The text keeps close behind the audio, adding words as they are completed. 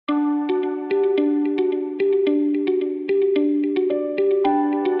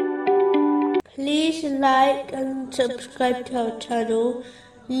like and subscribe to our channel.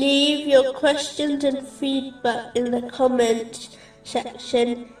 Leave your questions and feedback in the comments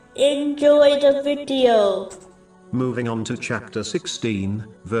section. Enjoy the video. Moving on to chapter 16,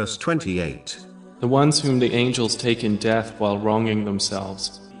 verse 28. The ones whom the angels take in death while wronging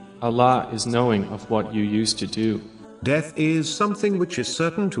themselves. Allah is knowing of what you used to do. Death is something which is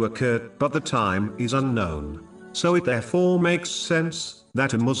certain to occur, but the time is unknown. So it therefore makes sense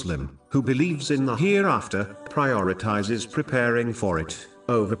that a Muslim who believes in the hereafter prioritizes preparing for it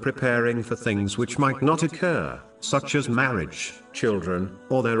over preparing for things which might not occur, such as marriage, children,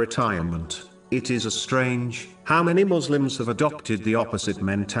 or their retirement. It is strange how many Muslims have adopted the opposite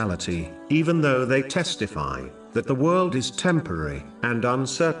mentality, even though they testify that the world is temporary and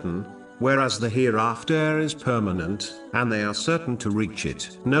uncertain, whereas the hereafter is permanent, and they are certain to reach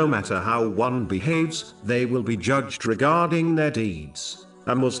it. No matter how one behaves, they will be judged regarding their deeds.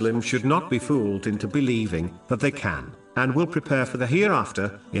 A Muslim should not be fooled into believing that they can and will prepare for the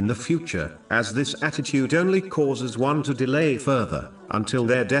hereafter in the future, as this attitude only causes one to delay further until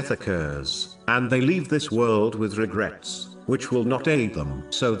their death occurs, and they leave this world with regrets, which will not aid them.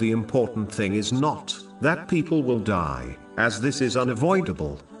 So the important thing is not that people will die, as this is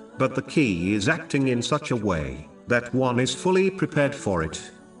unavoidable, but the key is acting in such a way that one is fully prepared for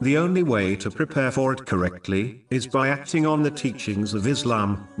it. The only way to prepare for it correctly is by acting on the teachings of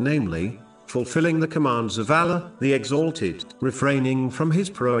Islam, namely, fulfilling the commands of Allah, the Exalted, refraining from His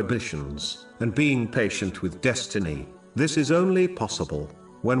prohibitions, and being patient with destiny. This is only possible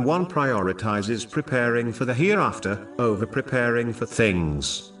when one prioritizes preparing for the hereafter over preparing for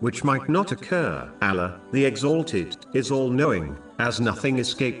things which might not occur. Allah, the Exalted, is all-knowing, as nothing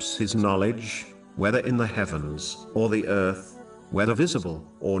escapes His knowledge, whether in the heavens or the earth, whether visible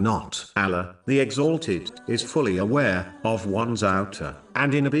or not. Allah, the Exalted, is fully aware of one's outer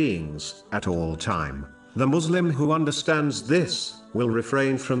and inner beings at all time. The Muslim who understands this will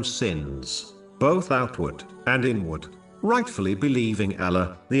refrain from sins, both outward and inward, rightfully believing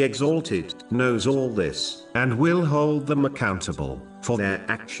Allah, the Exalted, knows all this and will hold them accountable for their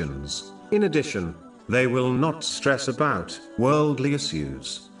actions. In addition, they will not stress about worldly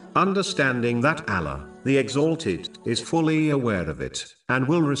issues, understanding that Allah, the Exalted, is fully aware of it, and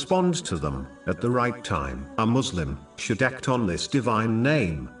will respond to them at the right time. A Muslim should act on this divine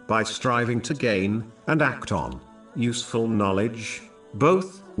name by striving to gain and act on useful knowledge,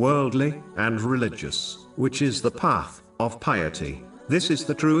 both worldly and religious, which is the path of piety. This is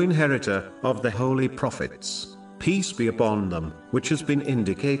the true inheritor of the holy prophets, peace be upon them, which has been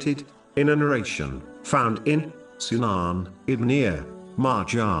indicated in a narration found in Sunan Ibn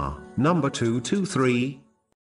Majah, number 223,